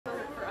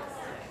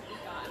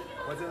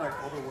Was it like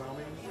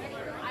overwhelming?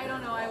 I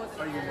don't know. I was.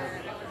 Oh, you know.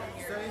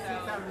 So if you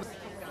can.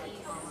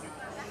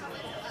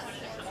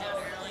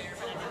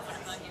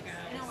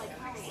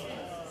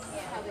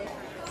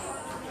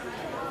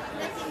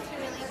 Nothing to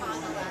really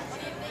fondle us. What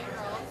do you think,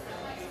 girls?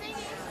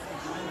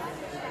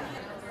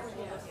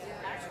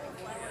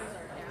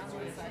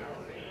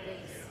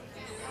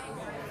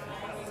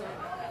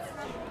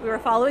 We were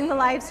following the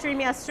live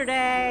stream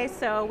yesterday,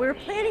 so we were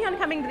planning on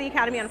coming to the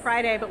Academy on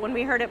Friday, but when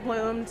we heard it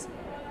bloomed,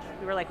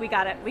 we were like, we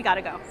gotta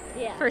go.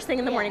 Yeah. First thing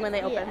in the morning when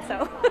they open,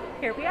 so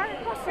here we are.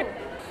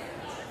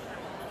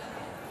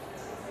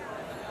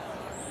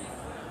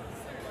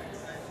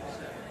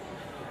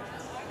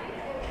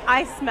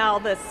 I smell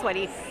the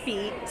sweaty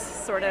feet,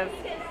 sort of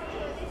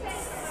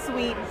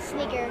sweet,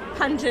 Sneaker.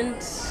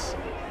 pungent,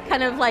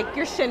 kind of like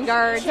your shin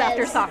guards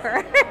after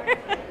soccer.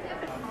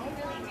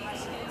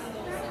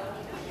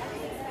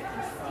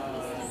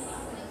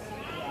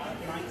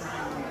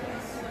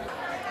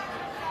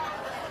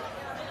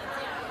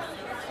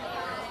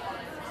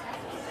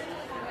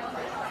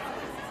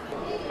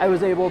 I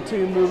was able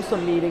to move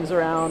some meetings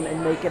around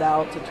and make it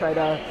out to try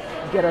to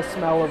get a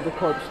smell of the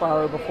corpse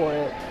flower before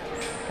it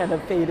kind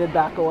of faded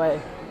back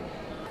away.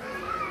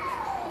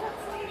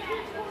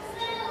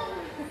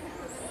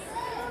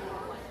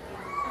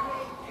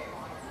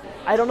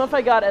 I don't know if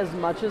I got as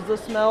much as the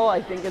smell.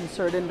 I think in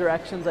certain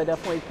directions I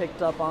definitely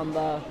picked up on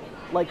the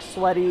like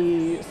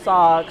sweaty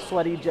socks,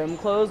 sweaty gym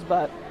clothes,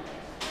 but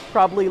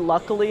probably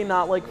luckily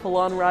not like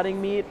full-on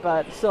rotting meat,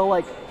 but still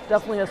like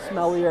definitely a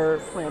smellier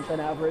plant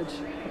than average.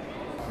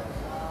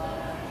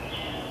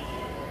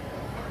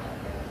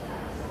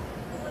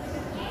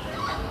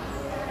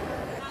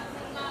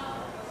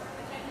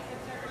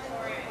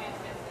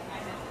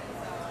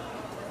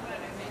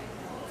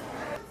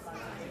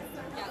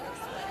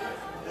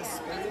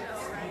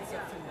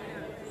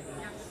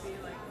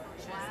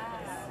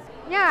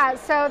 Yeah,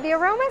 so the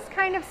aroma is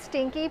kind of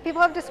stinky.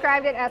 People have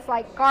described it as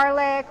like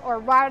garlic or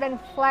rotten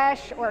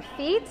flesh or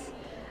feet.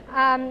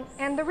 And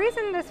the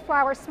reason this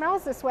flower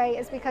smells this way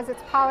is because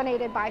it's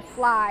pollinated by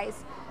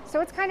flies.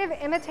 So it's kind of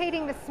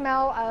imitating the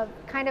smell of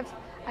kind of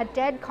a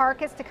dead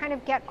carcass to kind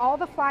of get all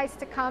the flies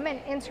to come and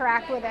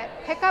interact with it,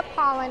 pick up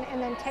pollen, and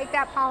then take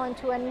that pollen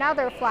to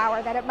another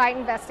flower that it might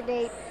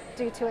investigate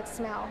due to its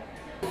smell.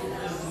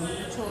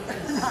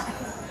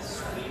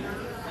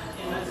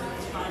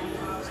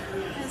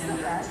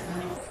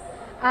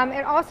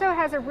 It also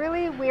has a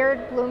really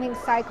weird blooming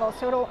cycle,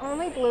 so it'll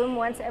only bloom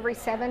once every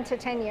 7 to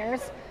 10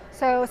 years.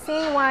 So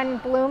seeing one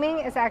blooming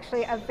is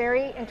actually a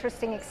very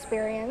interesting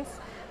experience.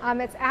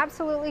 It's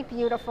absolutely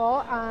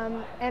beautiful,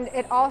 and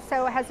it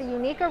also has a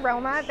unique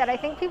aroma that I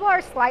think people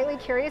are slightly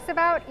curious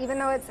about, even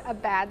though it's a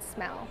bad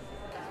smell.